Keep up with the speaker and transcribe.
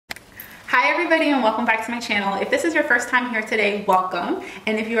Hi everybody and welcome back to my channel. If this is your first time here today, welcome.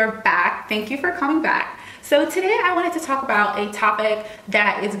 And if you are back, thank you for coming back. So today I wanted to talk about a topic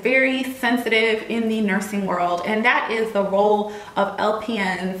that is very sensitive in the nursing world, and that is the role of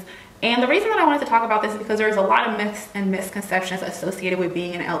LPNs. And the reason that I wanted to talk about this is because there's a lot of myths and misconceptions associated with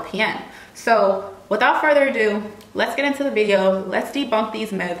being an LPN. So without further ado, let's get into the video. Let's debunk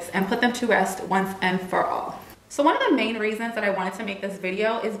these myths and put them to rest once and for all. So one of the main reasons that I wanted to make this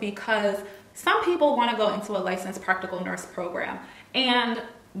video is because some people want to go into a licensed practical nurse program and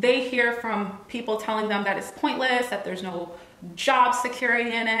they hear from people telling them that it's pointless, that there's no job security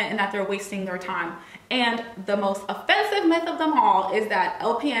in it, and that they're wasting their time. And the most offensive myth of them all is that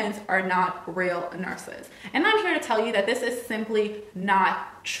LPNs are not real nurses. And I'm here to tell you that this is simply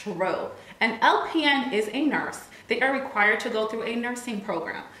not true. An LPN is a nurse. They are required to go through a nursing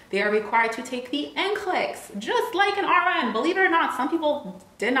program. They are required to take the NCLEX, just like an RN. Believe it or not, some people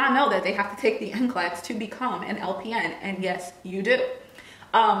did not know that they have to take the NCLEX to become an LPN, and yes, you do.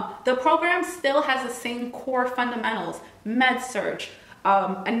 The program still has the same core fundamentals: med-surg,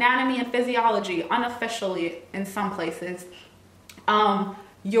 anatomy and physiology, unofficially in some places,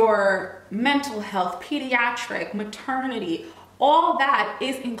 your mental health, pediatric, maternity, all that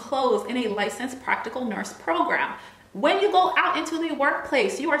is enclosed in a licensed practical nurse program. When you go out into the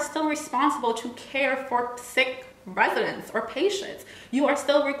workplace, you are still responsible to care for sick residents or patients. You are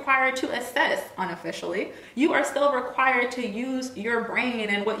still required to assess unofficially. You are still required to use your brain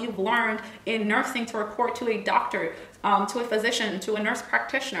and what you've learned in nursing to report to a doctor, to a physician, to a nurse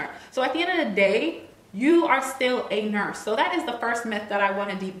practitioner. So at the end of the day, you are still a nurse. So that is the first myth that I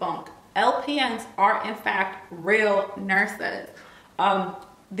want to debunk. LPNs are in fact real nurses.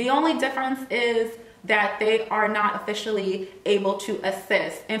 The only difference is that they are not officially able to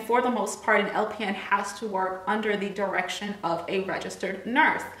assist. And for the most part, an LPN has to work under the direction of a registered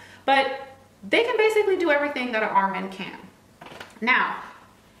nurse. But they can basically do everything that an RN can. Now,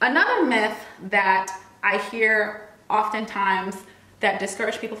 another myth that I hear oftentimes that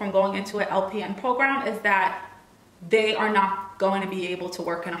discourage people from going into an LPN program is that they are not going to be able to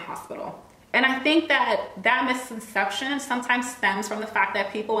work in a hospital. And I think that that misconception sometimes stems from the fact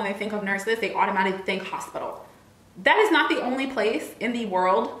that people, when they think of nurses, they automatically think hospital. That is not the only place in the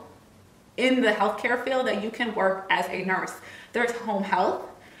world, in the healthcare field, that you can work as a nurse. There's home health,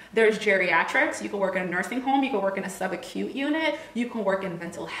 there's geriatrics, you can work in a nursing home, you can work in a subacute unit, you can work in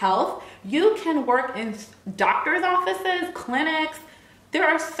mental health, you can work in doctor's offices, clinics. There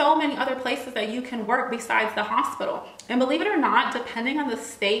are so many other places that you can work besides the hospital. And believe it or not, depending on the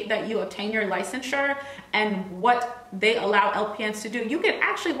state that you obtain your licensure and what they allow LPNs to do, you can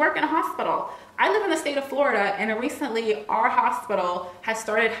actually work in a hospital. I live in the state of Florida, and recently our hospital has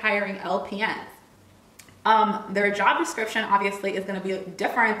started hiring LPNs. Their job description obviously is going to be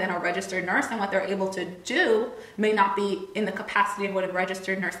different than a registered nurse, and what they're able to do may not be in the capacity of what a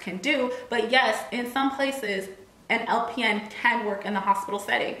registered nurse can do. But yes, in some places, an LPN can work in the hospital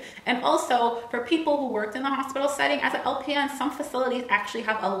setting. And also, for people who worked in the hospital setting as an LPN, some facilities actually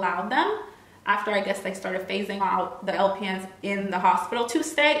have allowed them, after I guess they started phasing out the LPNs in the hospital, to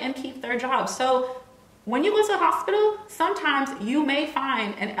stay and keep their jobs. So when you go to a hospital, sometimes you may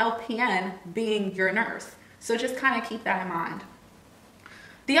find an LPN being your nurse. So just kind of keep that in mind.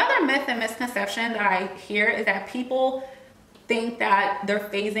 The other myth and misconception that I hear is that people think that they're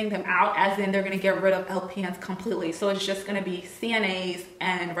phasing them out, as in they're going to get rid of LPNs completely. So it's just going to be CNAs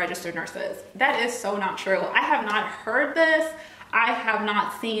and registered nurses. That is so not true. I have not heard this. I have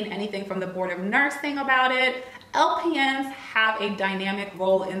not seen anything from the Board of Nursing about it. LPNs have a dynamic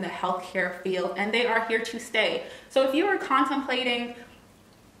role in the healthcare field, and they are here to stay. So if you are contemplating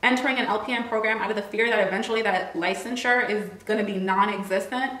entering an LPN program out of the fear that eventually that licensure is going to be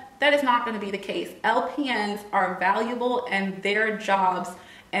non-existent, that is not going to be the case. LPNs are valuable, and their jobs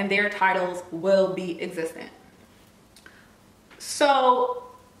and their titles will be existent. So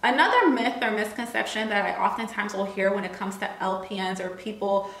another myth or misconception that I oftentimes will hear when it comes to LPNs or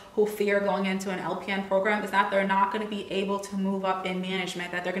people who fear going into an LPN program is that they're not going to be able to move up in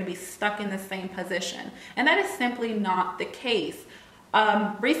management, that they're going to be stuck in the same position. And that is simply not the case.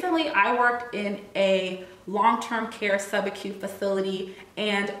 Recently, I worked in a long-term care subacute facility,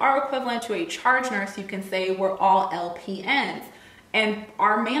 and our equivalent to a charge nurse, you can say, were all LPNs. And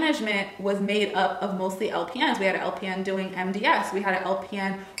our management was made up of mostly LPNs. We had an LPN doing MDS. We had an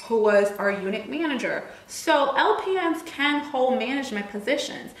LPN who was our unit manager. So LPNs can hold management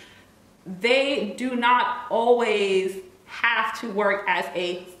positions. They do not always have to work as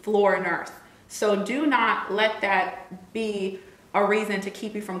a floor nurse. So do not let that be a reason to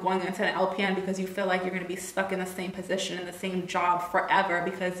keep you from going into an LPN because you feel like you're going to be stuck in the same position in the same job forever,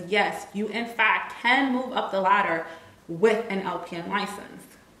 because yes, you in fact can move up the ladder with an LPN license.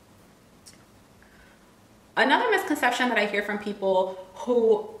 Another misconception that I hear from people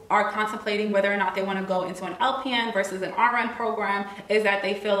who are contemplating whether or not they want to go into an LPN versus an RN program is that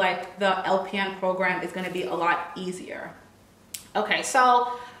they feel like the LPN program is going to be a lot easier. Okay,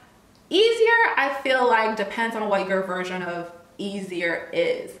 so easier, I feel like, depends on what your version of easier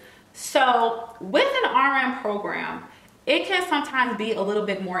is. So with an RN program, it can sometimes be a little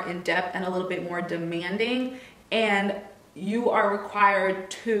bit more in-depth and a little bit more demanding, and you are required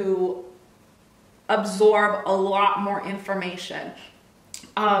to absorb a lot more information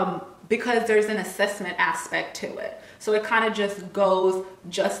because there's an assessment aspect to it. So it kind of just goes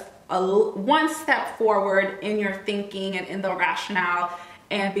one step forward in your thinking and in the rationale.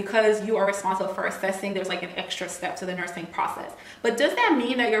 And because you are responsible for assessing, there's like an extra step to the nursing process. But does that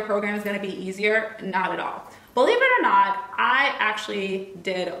mean that your program is going to be easier? Not at all. Believe it or not, I actually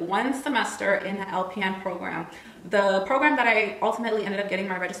did 1 semester in an LPN program. The program that I ultimately ended up getting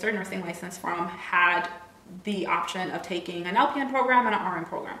my registered nursing license from had the option of taking an LPN program and an RN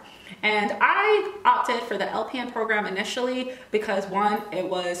program. And I opted for the LPN program initially because 1, it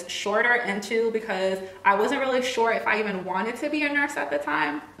was shorter, and 2, because I wasn't really sure if I even wanted to be a nurse at the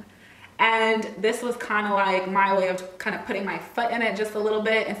time. And this was kind of like my way of kind of putting my foot in it just a little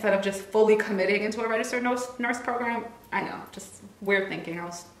bit instead of just fully committing into a registered nurse program. I know, just weird thinking. I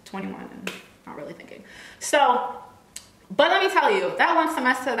was 21 and not really thinking. So, but let me tell you, that 1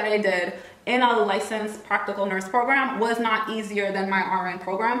 semester that I did in a licensed practical nurse program was not easier than my RN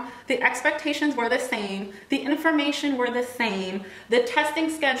program. The expectations were the same. The information were the same. The testing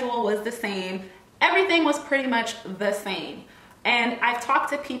schedule was the same. Everything was pretty much the same. And I've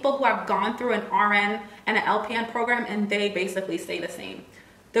talked to people who have gone through an RN and an LPN program, and they basically say the same.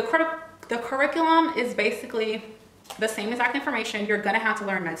 The curriculum is basically the same exact information. You're gonna have to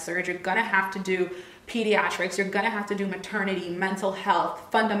learn med surg. You're gonna have to do pediatrics. You're gonna have to do maternity, mental health,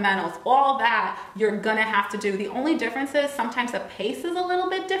 fundamentals, all that you're gonna have to do. The only difference is sometimes the pace is a little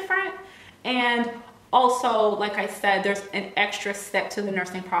bit different. And also, like I said, there's an extra step to the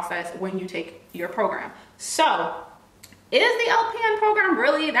nursing process when you take your program. So, is the LPN program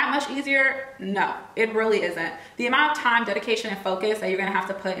really that much easier? No, it really isn't. The amount of time, dedication, and focus that you're gonna have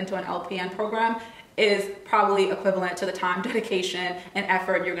to put into an LPN program is probably equivalent to the time, dedication, and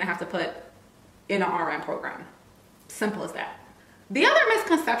effort you're gonna have to put in an RN program. Simple as that. The other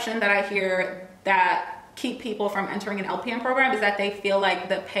misconception that I hear that keep people from entering an LPN program is that they feel like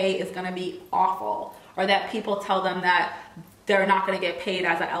the pay is gonna be awful, or that people tell them that they're not gonna get paid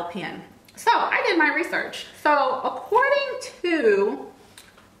as an LPN. So I did my research. So according to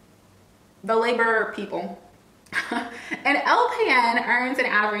the labor people, an LPN earns an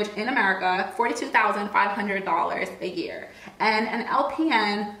average in America $42,500 a year, and an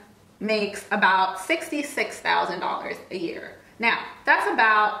LPN makes about $66,000 a year. Now, that's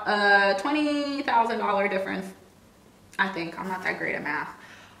about a $20,000 difference, I think. I'm not that great at math.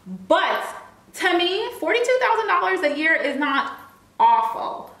 But to me, $42,000 a year is not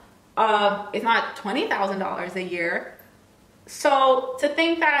awful. It's not $20,000 a year. So to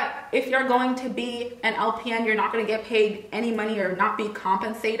think that if you're going to be an LPN, you're not going to get paid any money or not be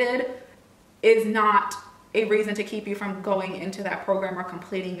compensated is not a reason to keep you from going into that program or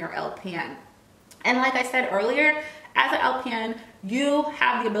completing your LPN. And like I said earlier, as an LPN, you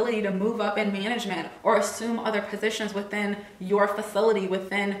have the ability to move up in management or assume other positions within your facility,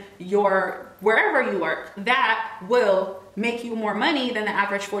 within your wherever you work, that will make you more money than the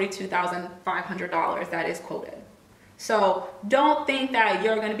average $42,500 that is quoted. So don't think that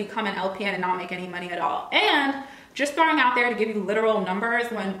you're going to become an LPN and not make any money at all. And just throwing out there to give you literal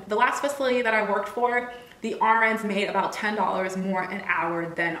numbers, when the last facility that I worked for, the RNs made about $10 more an hour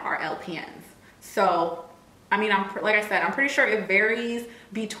than our LPNs. So, I mean, like I said, I'm pretty sure it varies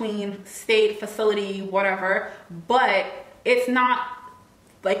between state, facility, whatever, but it's not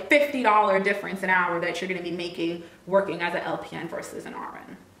like $50 difference an hour that you're going to be making working as an LPN versus an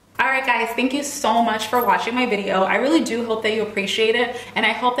RN. All right, guys, thank you so much for watching my video. I really do hope that you appreciate it, and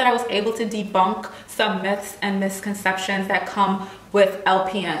I hope that I was able to debunk some myths and misconceptions that come with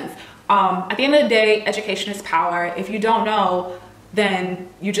LPNs. At the end of the day, education is power. If you don't know, then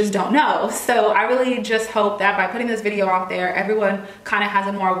you just don't know. So I really just hope that by putting this video out there, everyone kind of has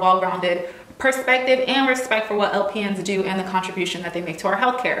a more well-rounded perspective and respect for what LPNs do and the contribution that they make to our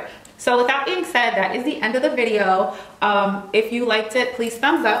healthcare. So with that being said, that is the end of the video. If you liked it, please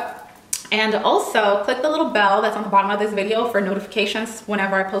thumbs up. And also click the little bell that's on the bottom of this video for notifications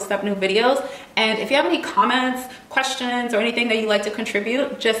whenever I post up new videos. And if you have any comments, questions, or anything that you'd like to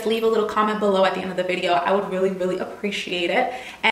contribute, just leave a little comment below at the end of the video. I would really, really appreciate it.